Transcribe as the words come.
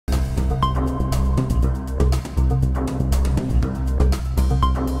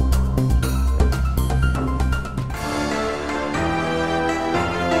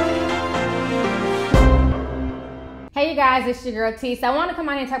Hey you guys, it's your girl T. So I want to come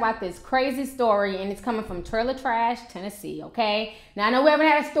on here and talk about this crazy story, and it's coming from Trailer Trash, Tennessee, okay? Now I know we haven't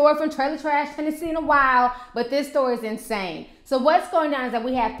had a story from Trailer Trash, Tennessee in a while, but this story is insane. So what's going on is that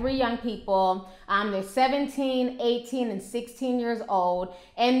we have three young people. They're 17, 18, and 16 years old.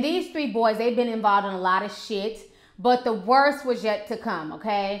 And these three boys, they've been involved in a lot of shit, but the worst was yet to come,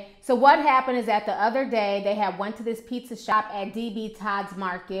 okay? So what happened is that the other day, they had went to this pizza shop at DB Todd's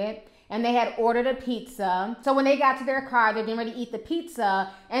Market, and they had ordered a pizza. So when they got to their car, they're getting ready to eat the pizza,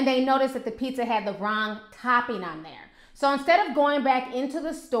 and they noticed that the pizza had the wrong topping on there. So instead of going back into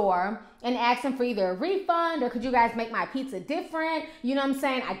the store and asking for either a refund or could you guys make my pizza different, you know what I'm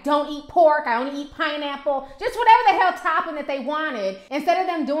saying? I don't eat pork, I only eat pineapple, just whatever the hell topping that they wanted. Instead of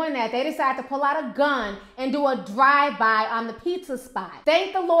them doing that, they decided to pull out a gun and do a drive-by on the pizza spot.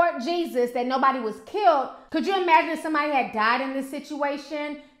 Thank the Lord Jesus that nobody was killed. Could you imagine if somebody had died in this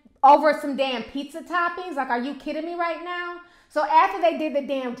situation over some damn pizza toppings? Like, are you kidding me right now? So after they did the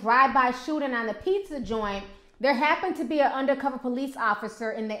damn drive-by shooting on the pizza joint, there happened to be an undercover police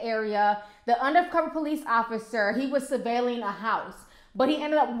officer in the area. The undercover police officer, he was surveilling a house, but he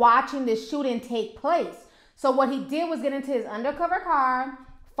ended up watching this shooting take place. So what he did was get into his undercover car,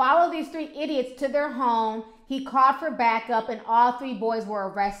 follow these three idiots to their home. He called for backup, and all three boys were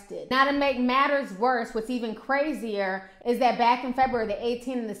arrested. Now, to make matters worse, what's even crazier is that back in February, the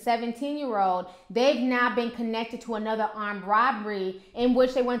 18 and the 17-year-old, they've now been connected to another armed robbery in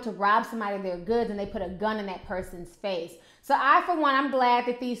which they went to rob somebody of their goods and they put a gun in that person's face. So I, for one, I'm glad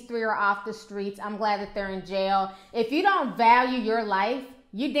that these three are off the streets. I'm glad that they're in jail. If you don't value your life,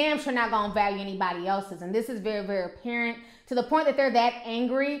 you damn sure not gonna value anybody else's. And this is very, very apparent to the point that they're that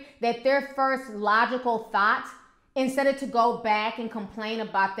angry that their first logical thought, instead of to go back and complain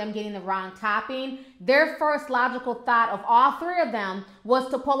about them getting the wrong topping, their first logical thought of all three of them was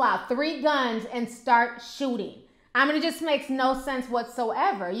to pull out three guns and start shooting. I mean, it just makes no sense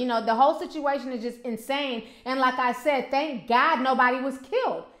whatsoever. You know, the whole situation is just insane. And like I said, thank God nobody was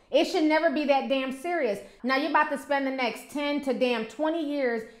killed. It should never be that damn serious. Now you're about to spend the next 10 to damn 20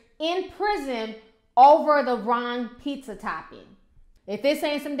 years in prison over the wrong pizza topping. If this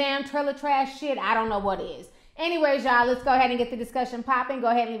ain't some damn Trailer Trash shit, I don't know what is. Anyways, y'all, let's go ahead and get the discussion popping. Go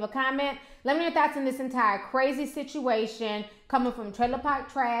ahead and leave a comment. Let me know your thoughts on this entire crazy situation coming from Trailer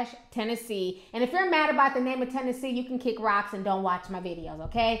Park Trash, Tennessee. And if you're mad about the name of Tennessee, you can kick rocks and don't watch my videos,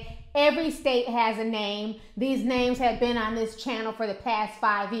 okay? Every state has a name. These names have been on this channel for the past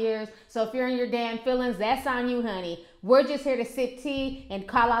 5 years. So if you're in your damn feelings, that's on you, honey. We're just here to sip tea and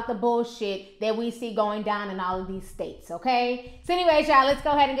call out the bullshit that we see going down in all of these states, okay? So anyways, y'all, let's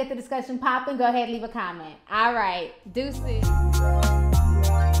go ahead and get the discussion popping. Go ahead and leave a comment. All right, deuces.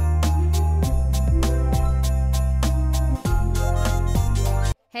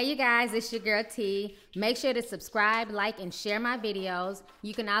 Hey you guys, it's your girl T. Make sure to subscribe, like, and share my videos.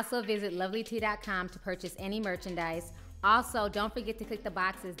 You can also visit lovelyt.com to purchase any merchandise. Also, don't forget to click the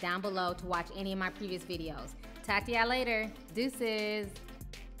boxes down below to watch any of my previous videos. Talk to y'all later. Deuces.